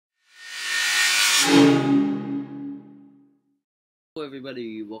Hello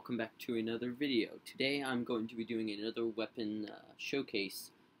everybody, welcome back to another video. Today I'm going to be doing another weapon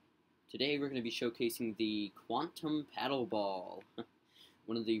showcase. Today we're going to be showcasing the Quantum Paddle Ball,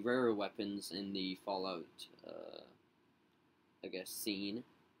 one of the rarer weapons in the Fallout, scene.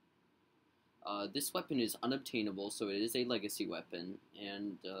 This weapon is unobtainable, so it is a legacy weapon,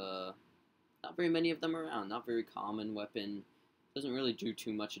 and not very many of them around. Not very common weapon. Doesn't really do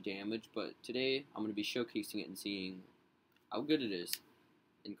too much damage, but today I'm going to be showcasing it and seeing how good it is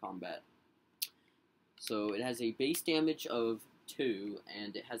in combat. So it has a base damage of 2,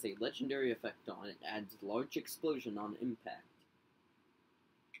 and it has a legendary effect on it. Adds large explosion on impact.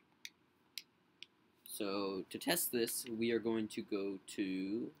 So to test this, we are going to go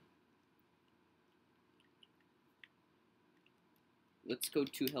to... Let's go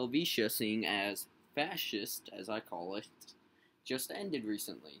to Helvetia, seeing as Fascist, as I call it, just ended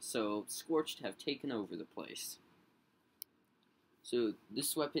recently. So Scorched have taken over the place. So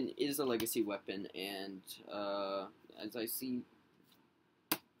this weapon is a legacy weapon, and as I see,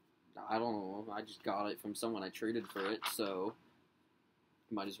 I don't know, I just got it from someone. I traded for it, so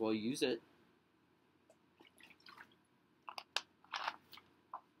might as well use it.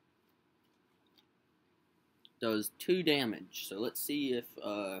 Does 2 damage, so let's see if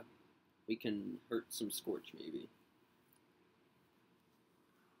we can hurt some Scorch maybe.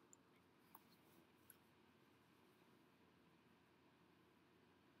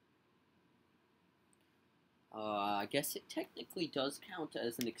 I guess it technically does count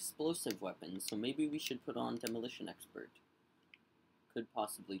as an explosive weapon, so maybe we should put on Demolition Expert. Could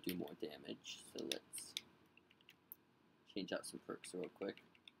possibly do more damage, so let's change out some perks real quick.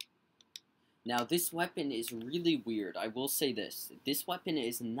 Now, this weapon is really weird. I will say this. This weapon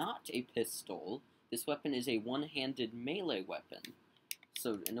is not a pistol. This weapon is a one-handed melee weapon.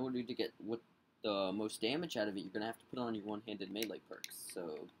 So, in order to get the most damage out of it, you're going to have to put on your one-handed melee perks.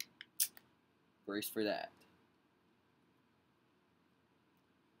 So, brace for that.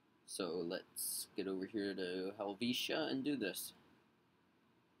 So let's get over here to Helvetia and do this.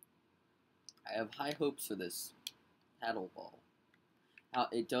 I have high hopes for this paddle ball.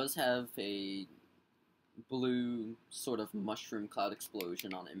 It does have a blue sort of mushroom cloud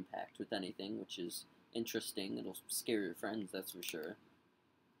explosion on impact with anything, which is interesting. It'll scare your friends, that's for sure.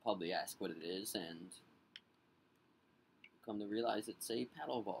 Probably ask what it is, and come to realize it's a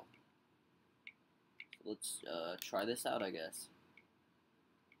paddle ball. So let's try this out, I guess.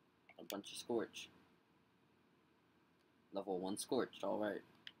 A bunch of Scorch. Level 1 Scorched, alright.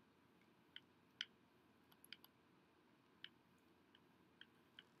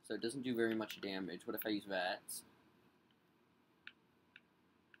 So it doesn't do very much damage. What if I use VATS?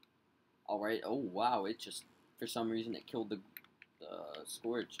 Alright, oh wow, it just, for some reason, it killed the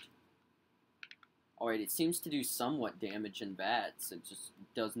Scorched. Alright, it seems to do somewhat damage in VATS. It just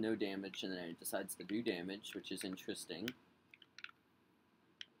does no damage and then it decides to do damage, which is interesting.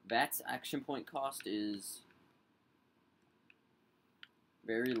 VATS action point cost is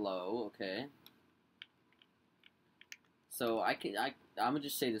very low, okay. So I'm gonna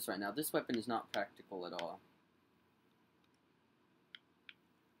just say this right now. This weapon is not practical at all.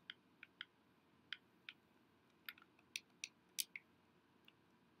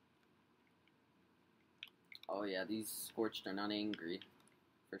 Oh yeah, these Scorched are not angry,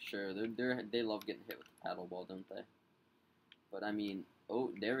 for sure. They love getting hit with the paddle ball, don't they? But I mean,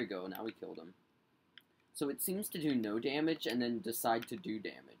 oh, there we go. Now we killed him. So it seems to do no damage and then decide to do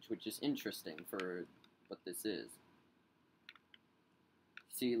damage, which is interesting for what this is.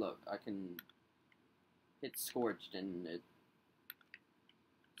 See, look, I can hit Scorched and it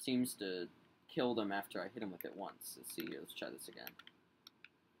seems to kill them after I hit him with it once. Let's see, let's try this again.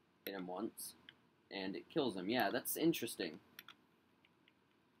 Hit him once, and it kills him. Yeah, that's interesting.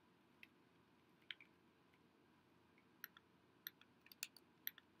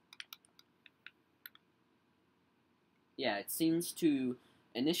 Yeah, it seems to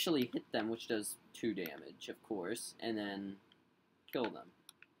initially hit them, which does 2 damage, of course, and then kill them.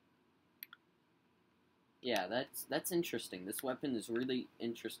 Yeah, that's interesting. This weapon is really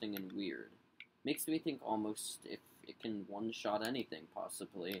interesting and weird. Makes me think almost if it can one-shot anything,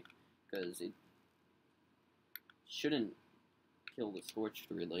 possibly, because it shouldn't kill the Scorched,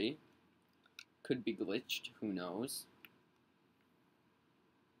 really. Could be glitched, who knows.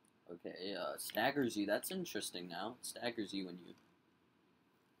 Okay, staggers you. That's interesting now. It staggers you when you...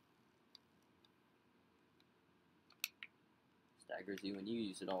 Staggers you when you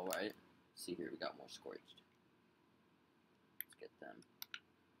use it, alright. See here, we got more Scorched. Let's get them.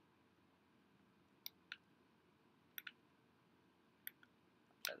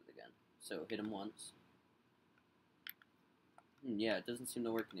 Try it again. So hit him once. Yeah, it doesn't seem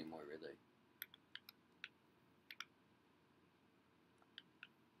to work anymore, really.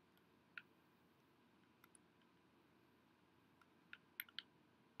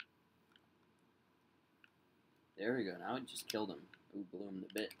 There we go, now it just killed him. Ooh, blew him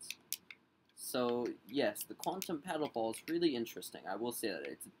to bits. So, yes, the quantum paddle ball is really interesting. I will say that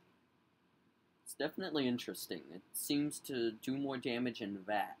it's definitely interesting. It seems to do more damage in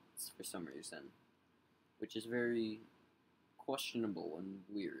vats for some reason, which is very questionable and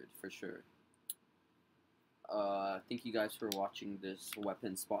weird for sure. Thank you guys for watching this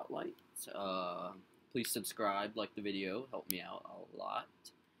weapon spotlight. Please subscribe, like the video, help me out a lot.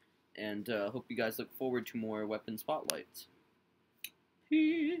 And hope you guys look forward to more weapon spotlights.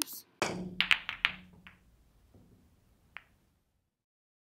 Peace!